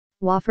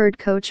Wofford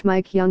coach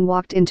Mike Young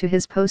walked into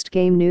his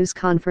post-game news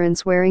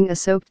conference wearing a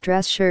soaked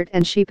dress shirt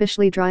and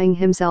sheepishly drying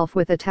himself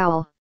with a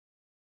towel.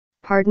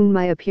 "Pardon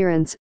my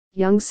appearance,"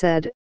 Young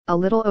said, "a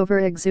little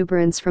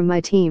over-exuberance from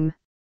my team."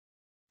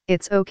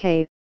 "It's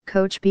okay,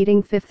 coach.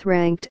 Beating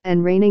 5th-ranked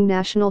and reigning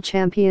national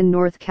champion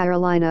North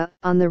Carolina,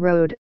 on the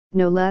road,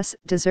 no less,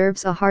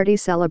 deserves a hearty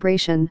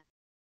celebration."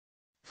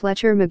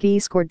 Fletcher Magee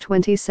scored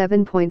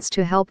 27 points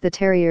to help the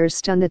Terriers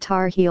stun the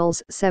Tar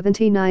Heels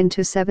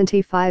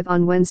 79-75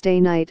 on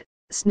Wednesday night,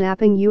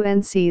 snapping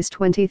UNC's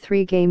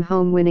 23-game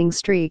home winning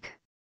streak.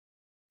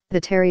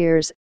 The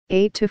Terriers,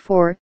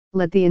 8-4,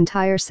 led the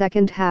entire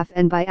second half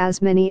and by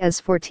as many as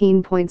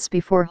 14 points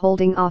before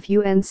holding off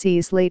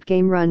UNC's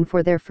late-game run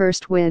for their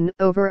first win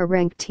over a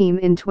ranked team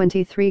in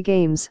 23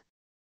 games.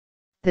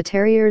 The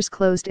Terriers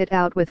closed it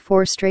out with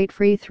 4 straight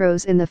free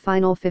throws in the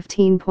final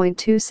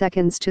 15.2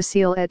 seconds to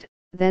seal it,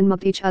 then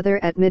mugged each other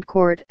at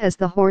midcourt as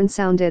the horn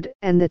sounded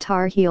and the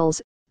Tar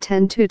Heels,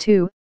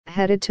 10-2,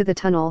 headed to the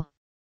tunnel.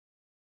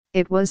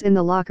 "It was in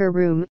the locker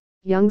room,"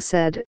 Young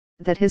said,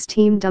 "that his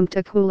team dumped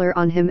a cooler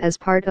on him as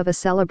part of a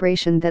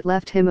celebration that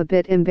left him a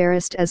bit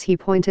embarrassed as he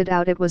pointed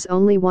out it was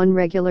only one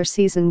regular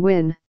season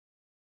win.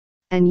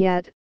 And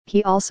yet,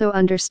 he also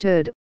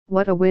understood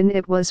what a win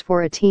it was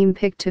for a team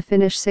picked to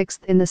finish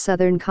 6th in the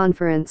Southern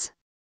Conference.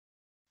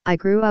 I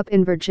grew up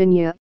in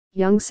Virginia,"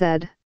 Young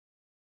said.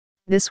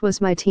 "This was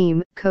my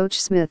team,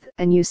 Coach Smith,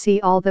 and you see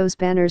all those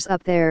banners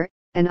up there,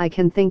 and I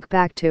can think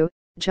back to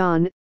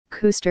John,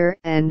 Custer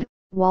and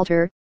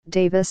Walter,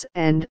 Davis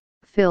and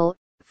Phil,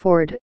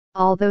 Ford,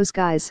 all those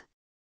guys.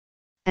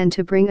 And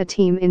to bring a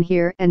team in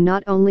here and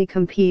not only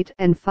compete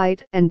and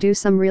fight and do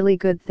some really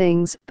good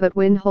things but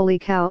win, holy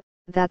cow,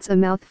 that's a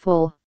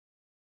mouthful."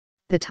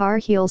 The Tar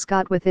Heels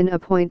got within a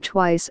point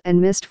twice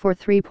and missed 4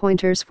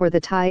 3-pointers for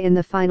the tie in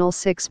the final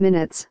 6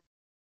 minutes.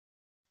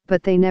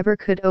 But they never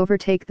could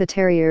overtake the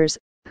Terriers,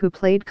 who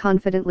played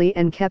confidently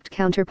and kept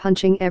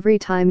counterpunching every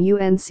time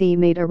UNC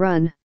made a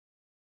run.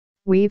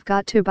 "We've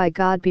got to, by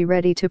God, be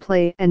ready to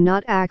play and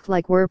not act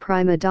like we're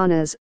prima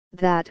donnas,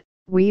 that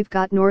we've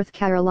got North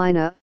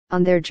Carolina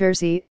on their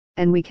jersey,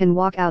 and we can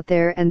walk out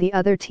there and the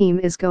other team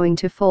is going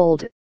to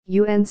fold,"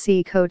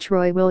 UNC coach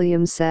Roy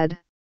Williams said.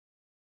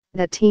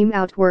 "That team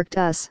outworked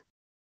us."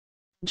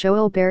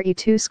 Joel Berry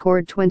too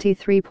scored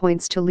 23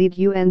 points to lead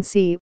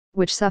UNC,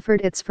 which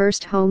suffered its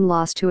first home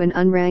loss to an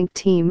unranked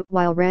team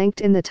while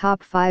ranked in the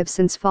top 5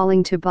 since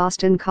falling to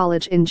Boston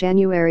College in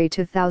January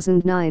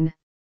 2009.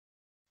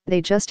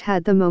 "They just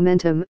had the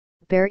momentum,"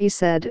 Berry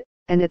said,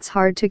 "and it's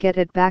hard to get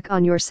it back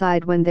on your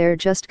side when they're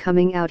just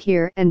coming out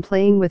here and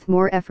playing with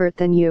more effort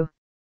than you."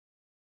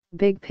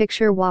 Big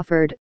picture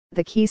Wofford,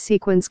 the key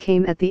sequence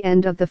came at the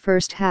end of the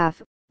first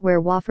half, where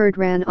Wofford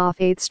ran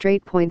off 8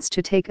 straight points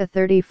to take a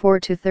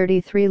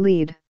 34-33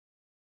 lead.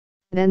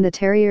 Then the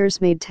Terriers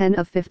made 10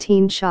 of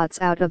 15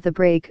 shots out of the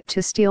break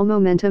to steal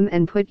momentum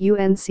and put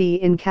UNC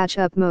in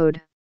catch-up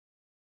mode.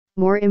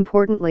 More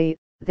importantly,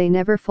 they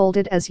never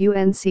folded as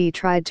UNC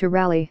tried to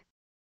rally.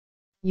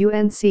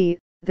 UNC,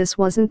 this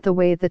wasn't the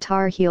way the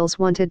Tar Heels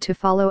wanted to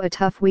follow a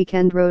tough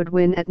weekend road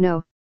win at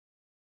No.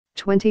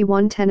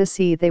 21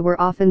 Tennessee. They were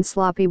often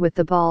sloppy with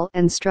the ball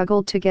and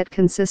struggled to get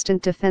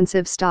consistent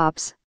defensive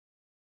stops.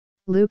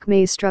 Luke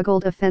May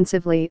struggled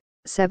offensively,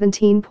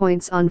 17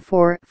 points on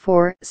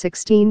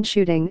 4-16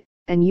 shooting,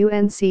 and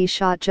UNC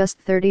shot just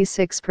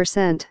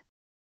 36%.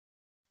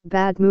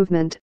 "Bad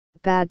movement,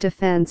 bad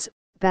defense,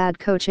 bad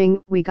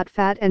coaching. We got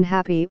fat and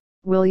happy,"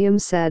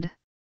 Williams said.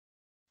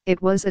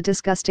 "It was a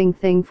disgusting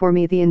thing for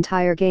me the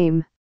entire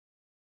game."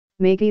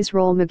 Magee's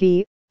Roll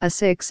Magee, a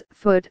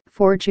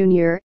 6'4"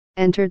 junior,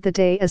 entered the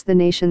day as the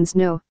nation's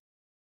No.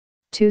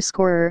 2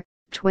 scorer,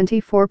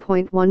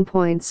 24.1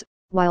 points,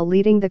 while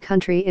leading the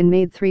country in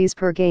made threes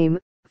per game,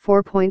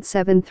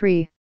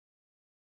 4.73.